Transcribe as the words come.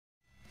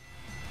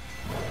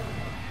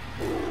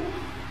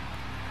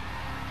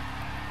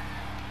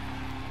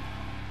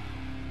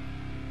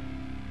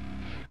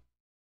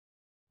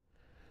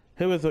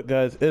Hey, what's up,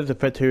 guys? It is the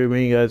Pet here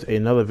bringing you guys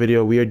another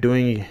video. We are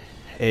doing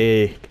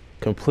a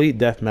complete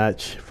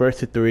deathmatch, first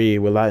to three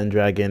with Latin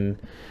Dragon.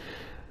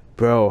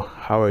 Bro,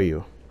 how are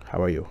you?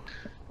 How are you?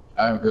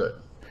 I'm good.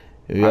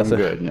 We I'm also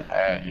good.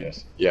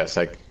 Yes,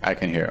 I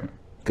can hear him.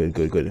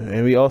 good.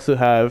 And we also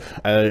have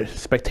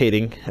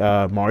spectating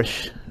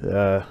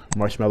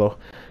Marshmallow,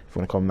 if you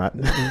want to call him that.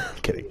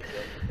 Kidding.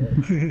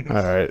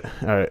 All right.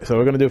 So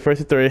we're gonna do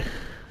first to three.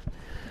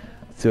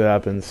 See what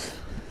happens.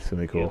 It's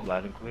gonna be cool. Yeah,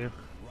 loud and clear.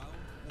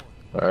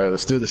 All right,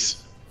 let's do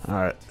this. All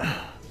right.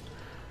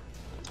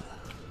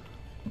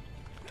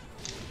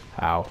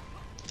 Ow.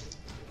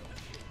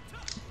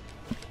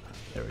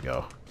 There we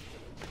go.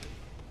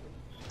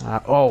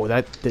 Oh,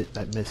 that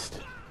missed.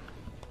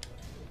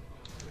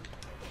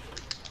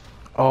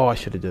 Oh, I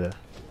should have did a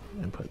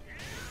input.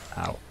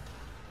 Ow.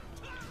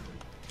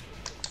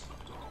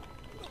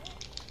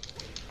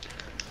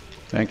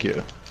 Thank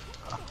you.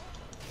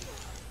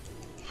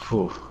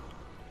 Whew.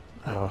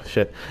 Oh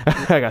shit!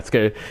 I got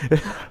scared.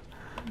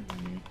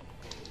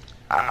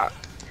 Ah.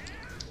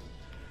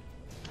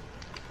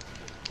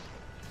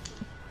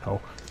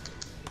 Oh.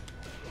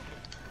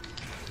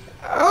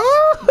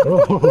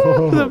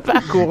 Oh! The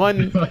back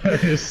one.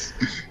 Nice.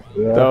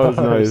 That was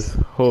nice.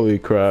 Holy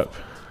crap.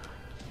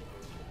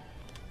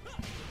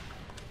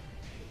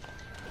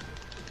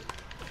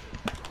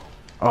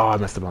 Oh, I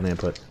messed up on the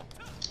input.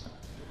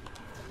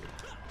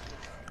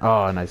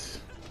 Oh, nice.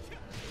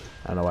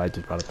 I don't know why I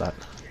just brought up that.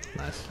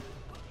 Nice.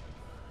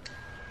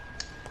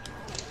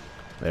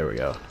 There we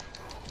go.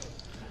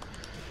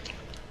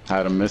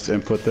 Had a missed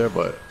input there,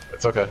 but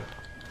it's okay.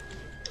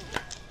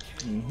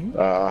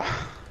 Okay,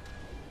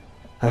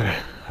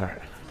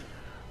 alright.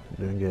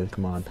 Doing good,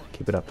 come on.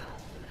 Keep it up.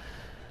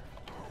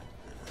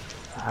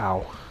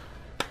 Ow.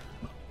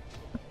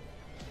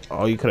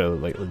 Oh, you could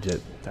have, like,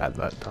 legit had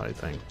that tiny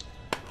thing.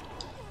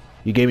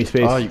 You gave me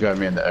space. Oh, you got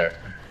me in the air.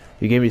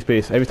 You gave me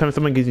space. Every time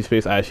someone gives you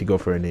space, I actually go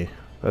for a knee.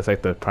 That's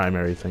like the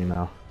primary thing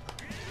now.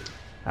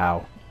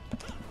 Ow.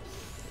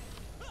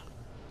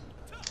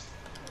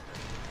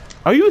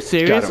 Are you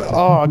serious?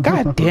 Oh,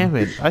 god damn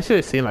it. I should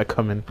have seen that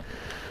coming.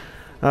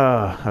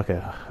 Okay.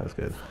 That's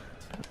good.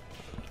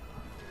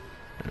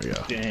 There we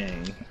go.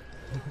 Dang.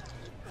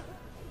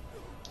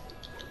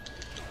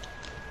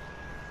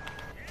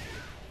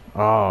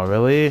 Oh,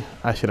 really?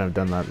 I shouldn't have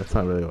done that. That's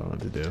not really what I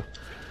wanted to do.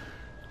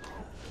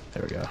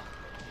 There we go.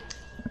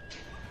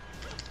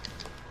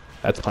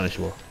 That's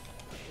punishable.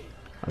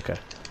 Okay.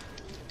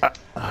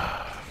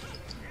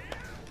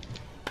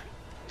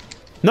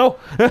 No!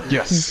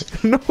 Yes.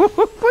 No,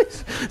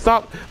 please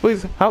stop!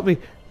 Please help me!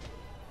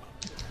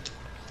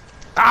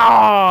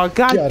 Oh,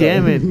 god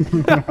damn it!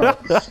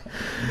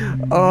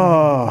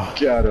 Oh,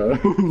 Got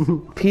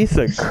him. piece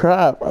of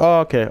crap! Oh,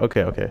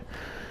 okay.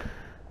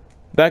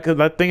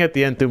 That thing at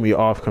the end threw me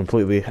off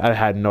completely. I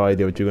had no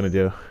idea what you were gonna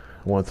do,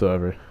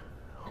 whatsoever.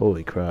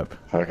 Holy crap!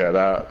 Okay,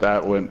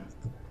 that went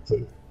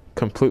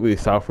Completely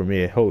south for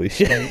me. Holy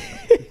shit!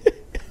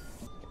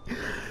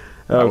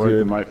 that was worked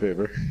good. in my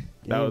favor.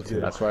 That was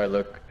good. That's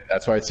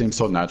why it seems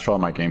so natural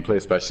in my gameplay,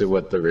 especially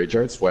with the rage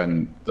arts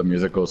when the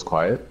music goes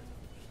quiet.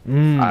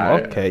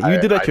 Okay,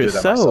 you did that I do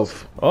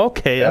yourself.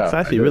 Okay, Yeah, that's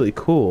I actually did. really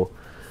cool.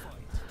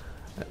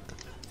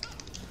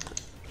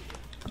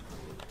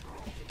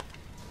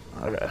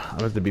 Okay, I'm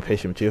going to be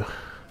patient with you.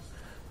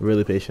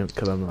 Really patient,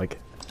 because I'm like...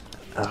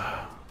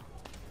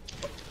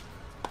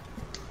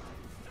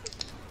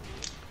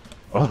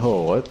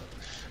 Oh, what?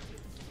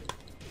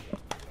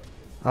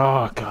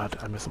 Oh, God,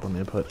 I messed up on the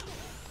input.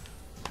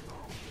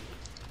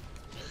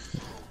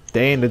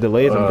 Dang, the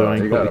delays I'm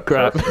doing. You got Holy a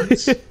crap.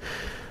 preference.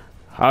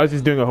 I was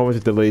just doing a whole bunch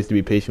of delays to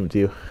be patient with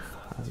you.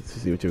 Let's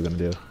see what you were going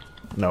to do.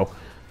 No.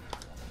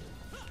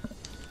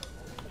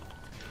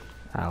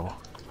 Ow.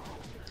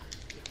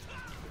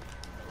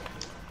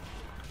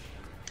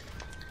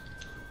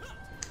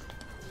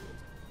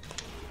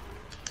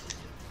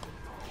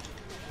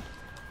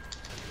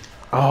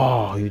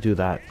 Oh, you do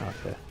that.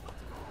 Okay.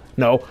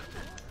 No.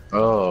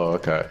 Oh,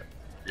 okay.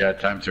 Yeah,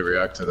 time to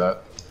react to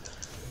that.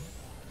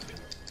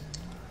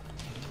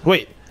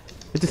 Wait.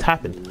 It just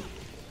happened.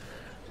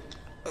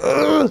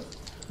 Woo!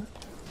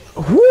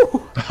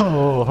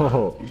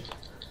 Oh.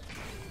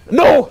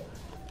 No!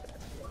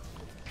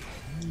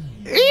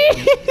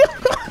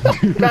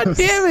 God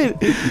damn it!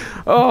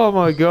 Oh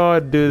my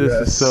god, dude,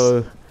 this is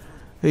so...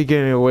 You're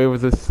getting away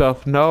with this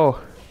stuff. No.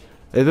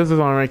 If this was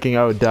on ranking,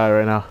 I would die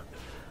right now.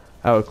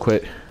 I would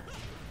quit.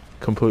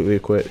 Completely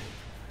quit.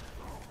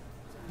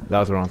 That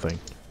was the wrong thing.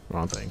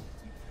 Wrong thing.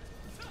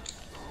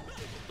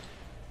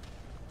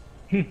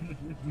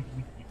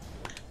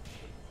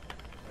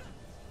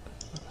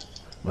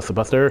 Muscle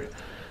Buster.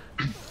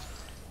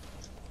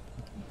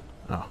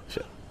 Oh,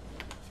 shit.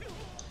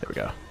 There we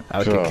go.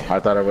 I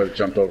thought I would have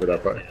jumped over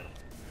that part.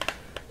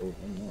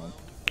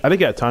 I didn't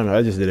get time.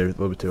 I just did it a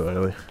little bit too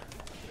early.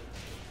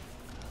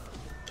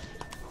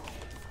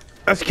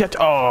 Let's catch.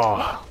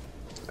 Oh.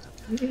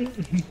 Dang.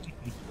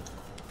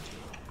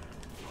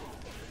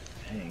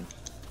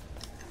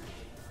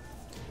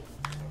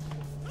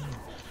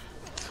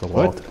 To the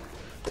wall. What?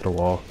 To the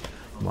wall.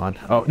 Come on.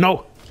 Oh,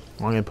 no!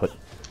 Wrong input.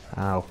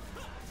 Ow.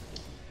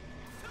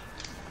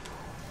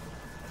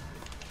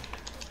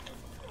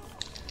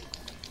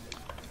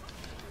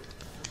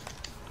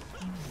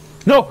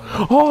 No!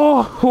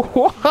 Oh!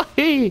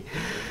 Why?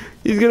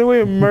 He's getting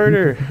away with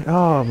murder.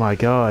 Oh my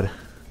god.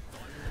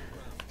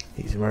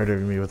 He's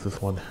murdering me with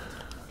this one.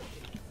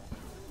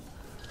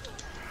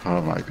 Oh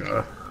my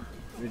god.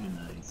 Really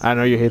nice. I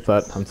know you hate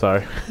that. I'm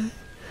sorry.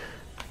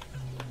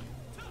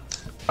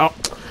 Oh!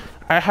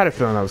 I had a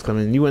feeling I was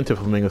coming. You went to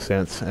Flamingo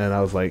Stance, and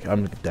I was like,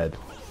 I'm dead.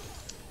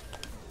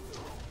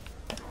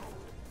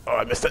 Oh,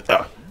 I missed it.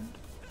 Oh.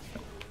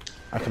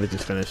 I could have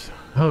just finished.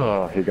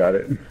 Oh, he got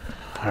it.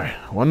 Alright,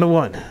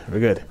 1-1. We're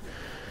good.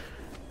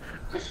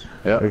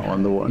 Yeah,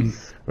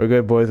 1-1. We're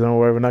good, boys. Don't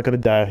worry. We're not going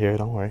to die here.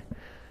 Don't worry.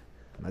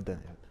 Not done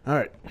yet.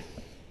 Alright.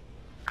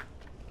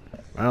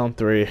 Round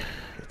 3.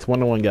 It's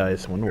 1-1,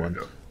 guys.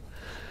 1-1.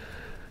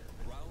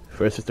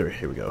 First to 3.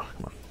 Here we go.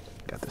 Come on.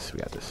 Got this. We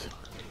got this.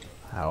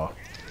 Ow.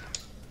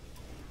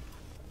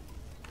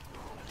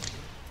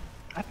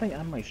 I think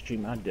I might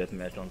stream my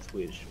deathmatch on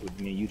Twitch with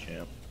me and you,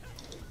 champ.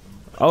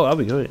 Oh, that'll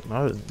be good.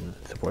 I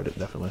would support it,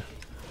 definitely.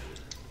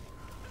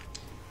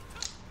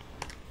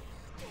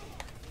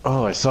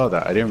 Oh, I saw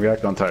that. I didn't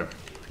react on time.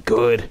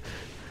 Good.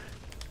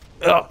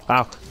 Oh,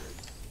 ow.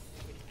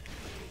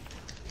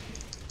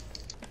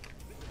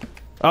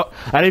 Oh,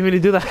 I didn't mean to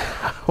do that.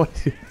 What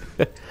did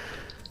you-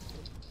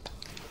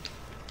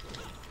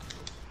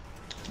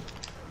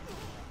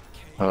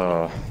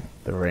 Oh,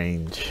 The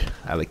range.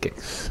 Alley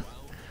kicks.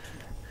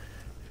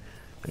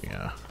 There you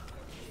go.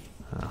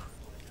 Oh.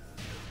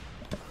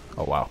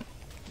 Oh, wow.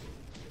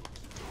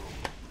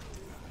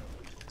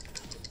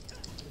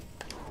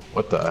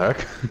 what the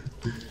heck?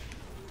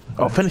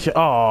 Oh, finish it.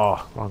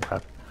 Oh, wrong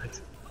crap.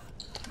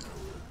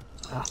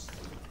 Ah.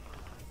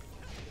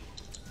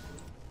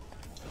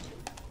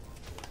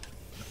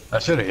 I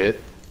should have hit.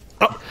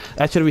 Oh,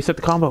 that should have reset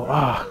the combo.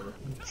 Ah.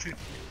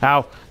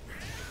 Ow.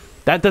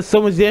 That does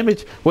so much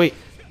damage. Wait.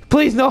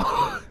 Please, no.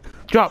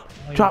 Drop.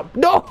 Drop.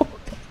 No.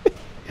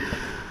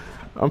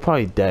 I'm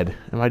probably dead.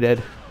 Am I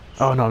dead?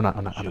 Oh, no, I'm not.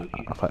 I'm not.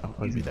 I'll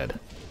probably be dead.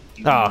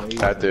 Ah.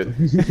 That did.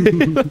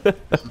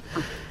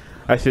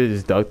 I should have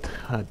just ducked.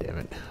 Ah, damn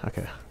it.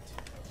 Okay.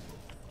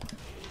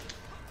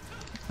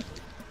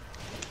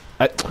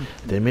 I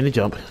didn't mean to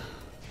jump.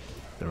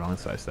 The wrong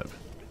side step.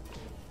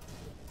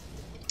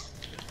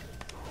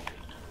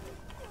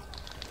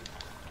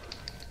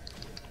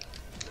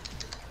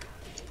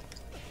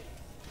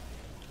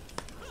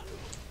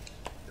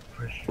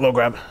 Low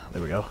grab.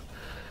 There we go.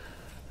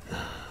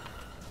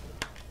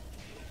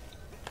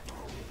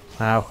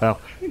 Ow, ow.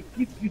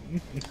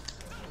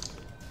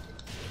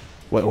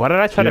 Wait, why did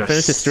I try to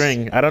finish the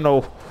string? I don't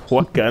know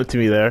what got to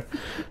me there.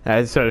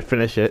 I just tried to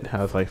finish it.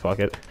 I was like, fuck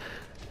it.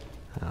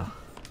 Oh.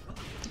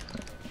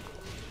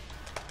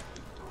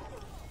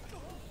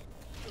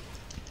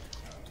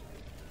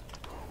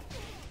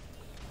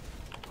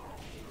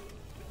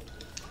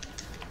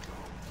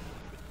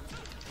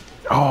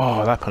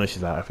 Oh, that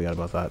punishes that. I forgot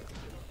about that.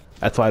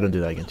 That's why I don't do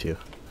that against you.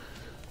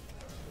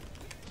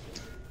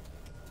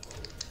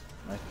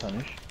 Nice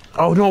punish.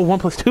 Oh no,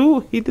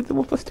 1+2? He did the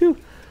 1+2.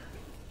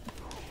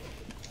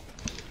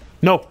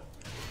 No!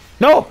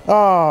 No!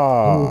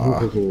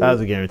 Oh, that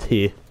was a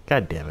guarantee.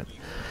 God damn it.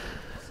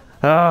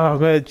 Oh, I'm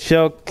gonna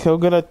choke. I'm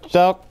gonna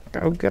choke.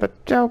 I'm gonna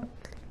choke.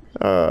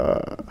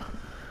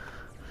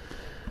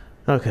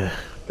 Okay.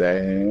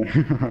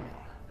 Dang.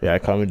 Yeah,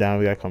 calm it down.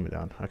 We gotta calm it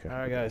down. Okay.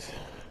 Alright, guys.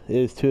 It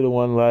is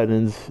 2-1.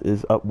 Lightnings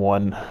is up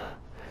 1.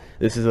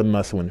 This is a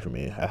must win for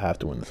me. I have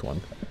to win this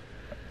one.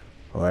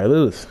 Or I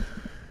lose.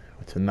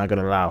 Which I'm not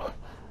gonna allow.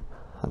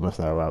 I must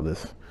not allow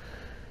this.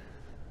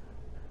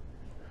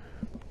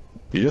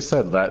 You just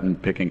said Latin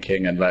picking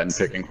king and Latin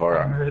picking I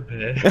Hwoarang. heard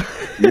that.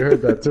 You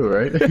heard that too,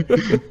 right?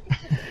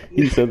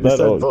 He said that?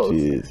 said Oh, both.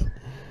 jeez.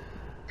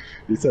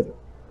 You said.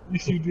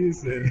 You did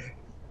say.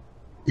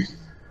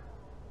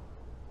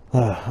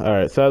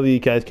 Alright, sadly you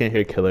guys can't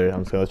hear Killer.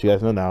 I'm just gonna let you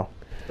guys know now.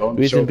 Don't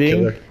Reason choke,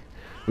 being, killer.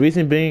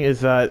 reason being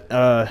is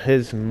that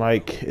his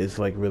mic is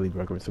like really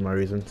broken for some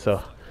reason,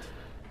 so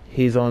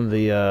he's on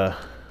the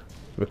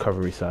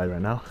recovery side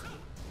right now.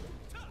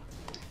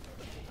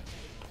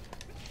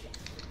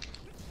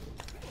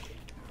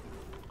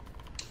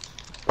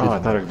 Oh, I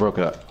thought I broke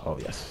that. Oh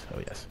yes, oh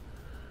yes.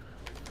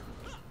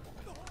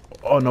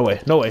 Oh no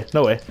way, no way,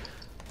 no way.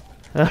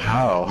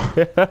 How?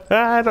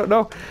 I don't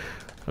know.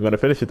 I'm gonna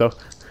finish it though.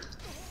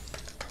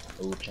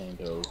 Oh, chain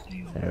go.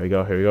 Here we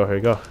go, here we go, here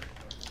we go.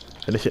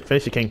 Finish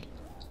it, King.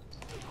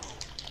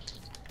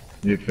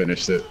 You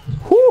finished it.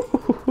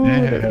 Woo!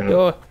 Yeah. There we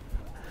go.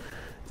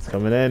 It's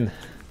coming in.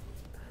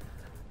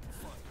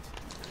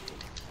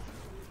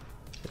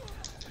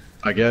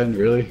 Again,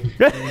 really?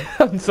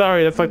 I'm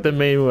sorry, that's like the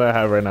main move I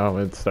have right now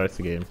when it starts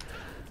the game.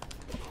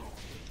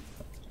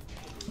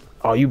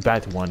 Oh, you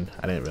backed 1.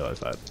 I didn't realize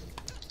that.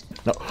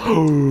 No.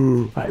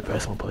 Alright,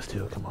 press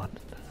 1+2. Come on.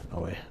 No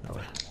way, no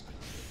way.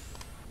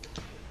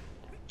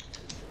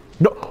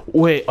 No!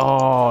 Wait,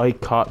 oh, he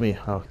caught me.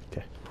 Oh,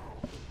 okay.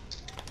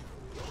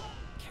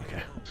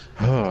 Okay.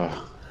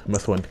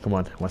 Must win. Come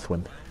on, must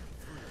win.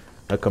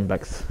 No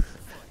comebacks.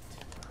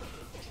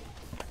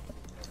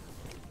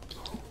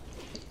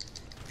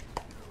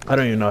 I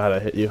don't even know how to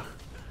hit you.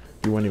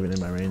 You weren't even in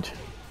my range.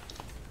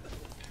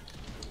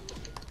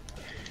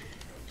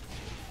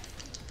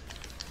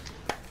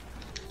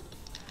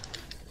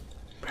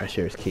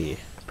 Pressure is key.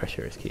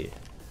 Pressure is key.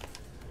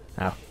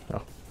 Ow.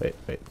 Oh, wait.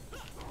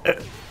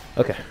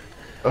 Okay.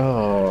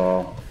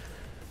 Oh.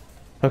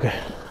 Okay.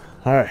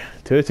 Alright.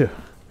 2-2.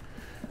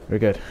 We're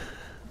good.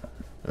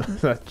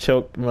 Not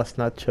choke. Must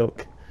not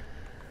choke.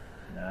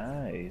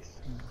 Nice.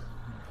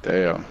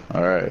 Damn.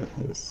 All right.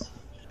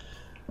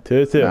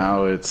 2-2.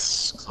 Now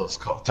it's close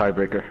call.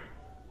 Tiebreaker.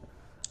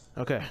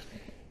 Okay.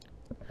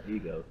 There you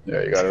go.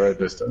 Yeah, you got it right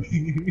this time.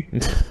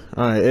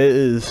 Alright. It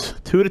is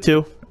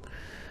 2-2.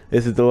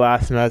 This is the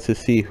last match to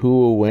see who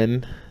will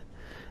win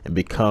and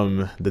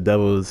become the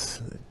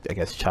Devil's, I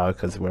guess, child,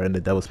 because we're in the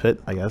Devil's Pit,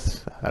 I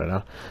guess. I don't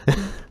know.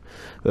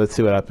 Let's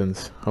see what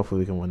happens. Hopefully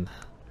we can win.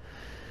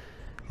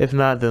 If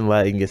not, then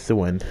Latin gets the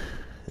win.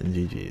 And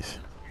GG's.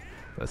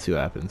 Let's see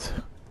what happens.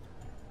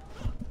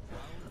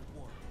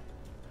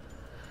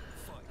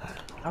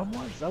 I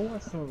watched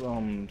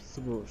some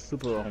super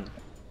from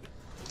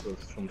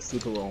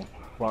Hwoarang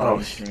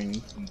Oh, stream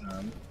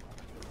sometimes.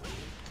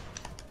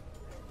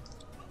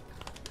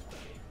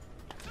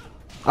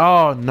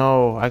 Oh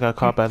no, I got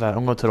caught by that.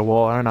 I'm going to the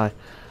wall, aren't I?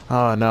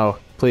 Oh no.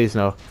 Please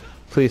no.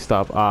 Please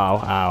stop.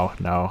 Ow,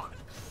 no.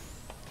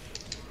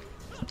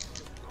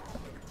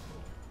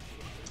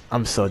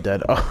 I'm so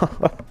dead.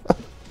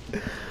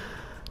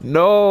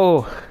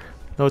 No!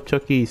 No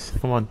Chuckies.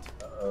 Come on.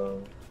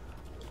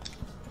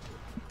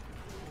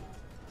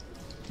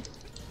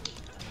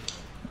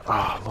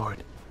 Oh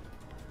Lord.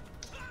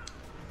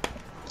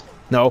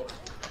 No.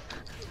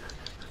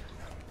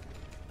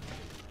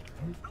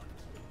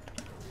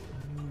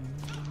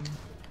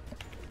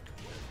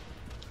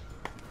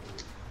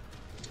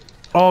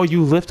 Oh,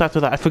 you lift after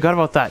that. I forgot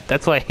about that.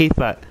 That's why I hate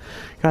that.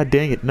 God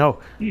dang it. No.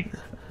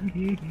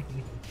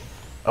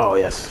 Oh,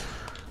 yes.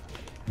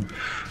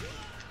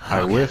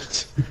 I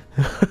whiffed.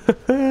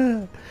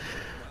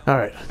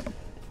 Alright.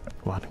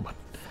 Come on.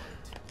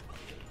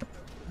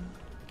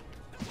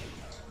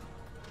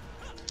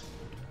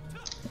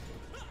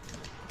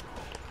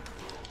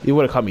 You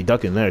would have caught me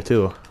ducking there,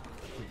 too.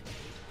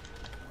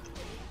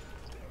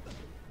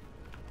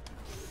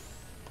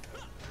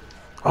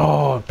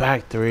 Oh,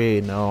 back three.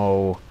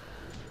 No.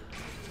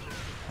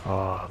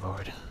 Oh,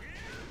 Lord.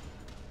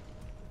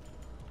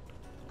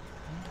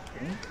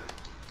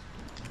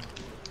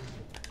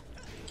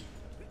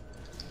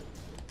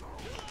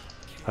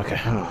 Okay. Okay,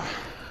 come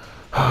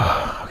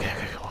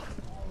on.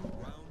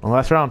 One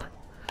last round.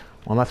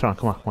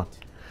 Come on.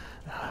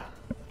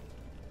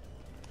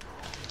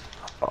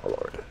 Oh,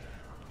 Lord.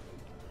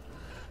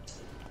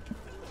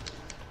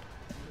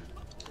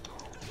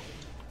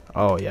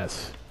 Oh,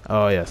 yes.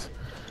 Oh, yes.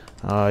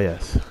 Oh,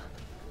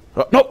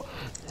 no!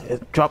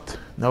 It dropped.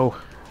 No.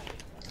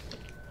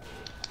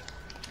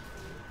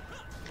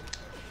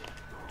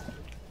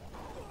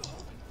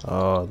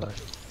 Oh, Lord.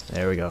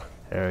 There we go.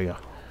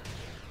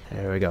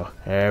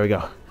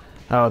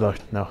 Oh, Lord.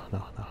 No.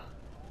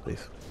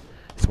 Please.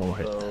 Just one more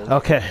hit.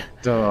 Okay.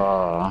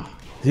 Duh.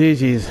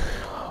 GG's.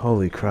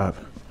 Holy crap.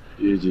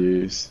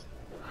 GG's.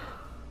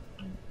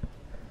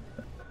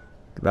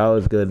 That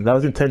was good. That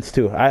was intense,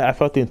 too. I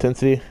felt the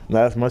intensity.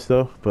 Not as much,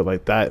 though. But,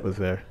 like, that was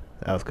there.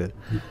 That was good.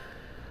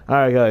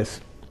 Alright,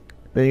 guys.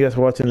 Thank you guys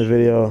for watching the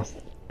video.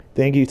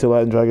 Thank you to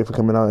Latin Dragon for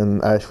coming out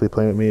and actually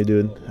playing with me,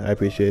 dude. I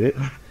appreciate it.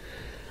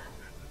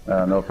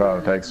 No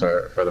problem. Thanks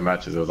for the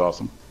matches. It was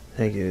awesome.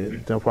 Thank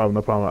you. No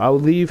problem. I'll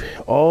leave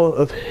all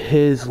of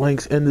his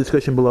links in the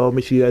description below.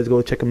 Make sure you guys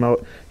go check him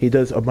out. He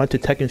does a bunch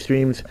of Tekken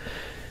streams.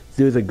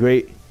 Dude's a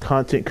great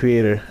content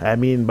creator. I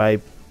mean by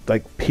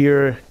like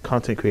pure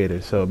content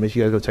creator. So make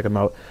sure you guys go check him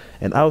out.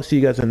 And I'll see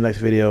you guys in the next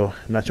video.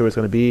 I'm not sure what it's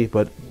going to be,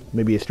 but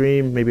maybe a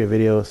stream, maybe a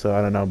video. So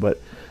I don't know. But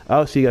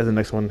I'll see you guys in the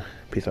next one.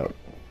 Peace out.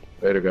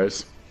 Later,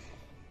 guys.